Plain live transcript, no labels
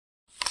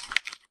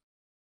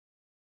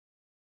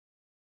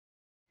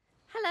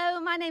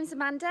my name's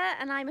Amanda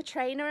and I'm a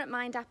trainer at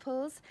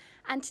Mindapples,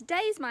 and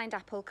today's Mind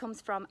Apple comes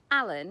from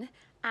Alan,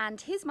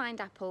 and his Mind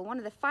Apple, one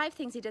of the 5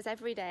 things he does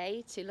every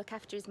day to look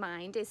after his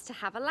mind is to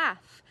have a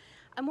laugh.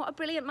 And what a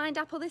brilliant Mind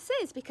Apple this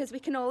is, because we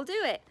can all do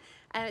it.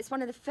 It's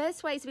one of the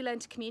first ways we learn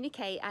to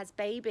communicate as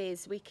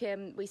babies.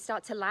 We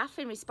start to laugh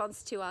in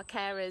response to our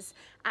carers'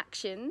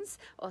 actions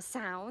or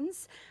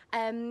sounds.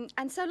 And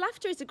so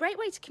laughter is a great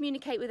way to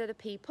communicate with other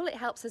people. It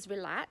helps us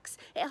relax.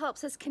 It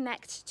helps us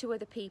connect to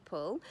other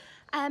people.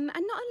 And not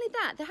only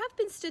that, there have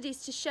been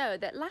studies to show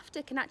that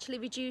laughter can actually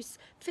reduce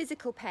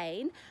physical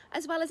pain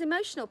as well as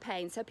emotional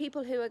pain. So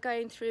people who are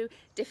going through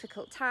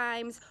difficult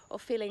times or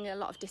feeling a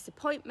lot of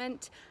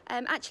disappointment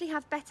actually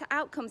have better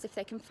outcomes if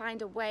they can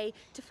find a way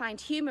to find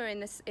humour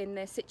in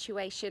their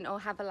situation or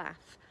have a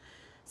laugh.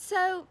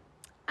 So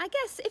I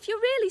guess if you're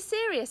really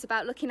serious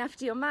about looking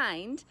after your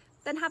mind,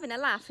 then having a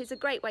laugh is a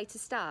great way to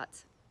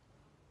start.